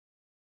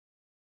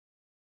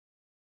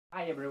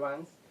Hi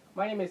everyone,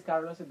 my name is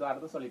Carlos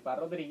Eduardo Solipa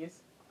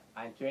Rodriguez.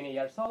 I'm 20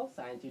 years old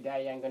and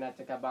today I'm gonna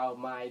talk about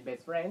my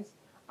best friends.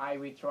 I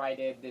will try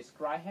to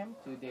describe him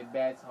to the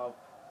best of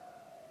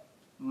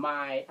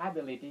my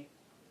ability.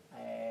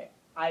 Uh,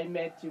 I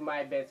met to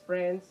my best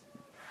friends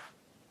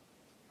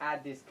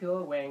at the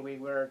school when we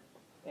were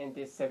in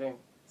the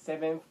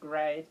seventh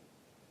grade.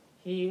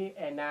 He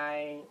and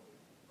I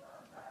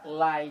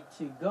like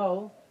to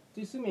go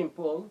to swimming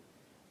pool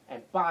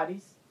and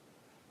parties.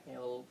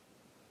 He'll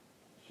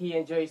He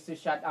enjoys to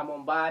shot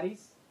among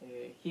bodies.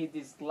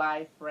 His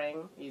life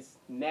friend is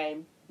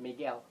named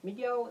Miguel.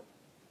 Miguel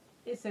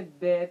is a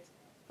bit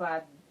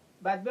fat,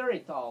 but very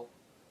tall.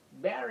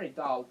 Very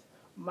tall.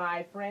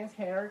 My friend's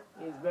hair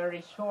is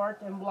very short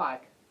and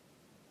black.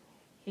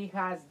 He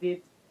has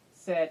deep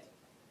set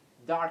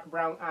dark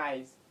brown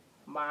eyes.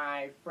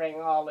 My friend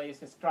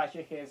always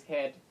scratches his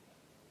head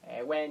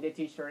when the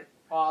teacher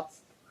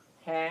asks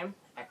him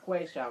a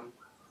question.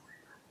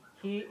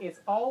 He is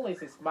always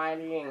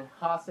smiling and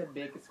has a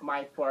big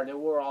smile for the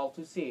world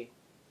to see.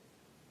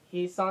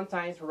 He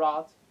sometimes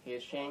rubs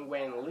his chin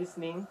when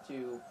listening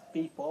to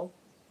people.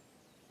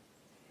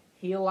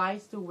 He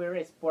likes to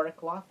wear sport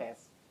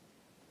clothes.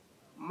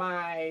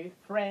 My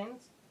friend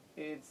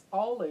is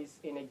always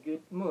in a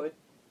good mood.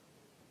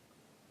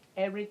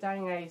 Every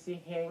time I see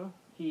him,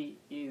 he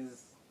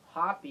is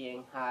happy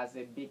and has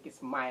a big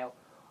smile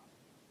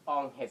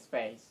on his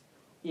face.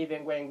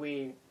 Even when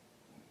we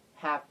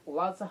have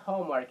lots of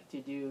homework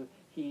to do,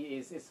 he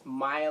is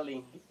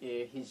smiling.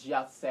 He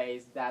just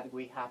says that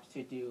we have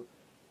to do,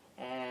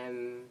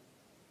 and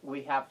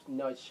we have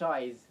no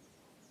choice.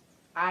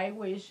 I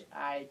wish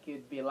I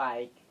could be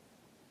like.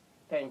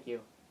 Thank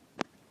you.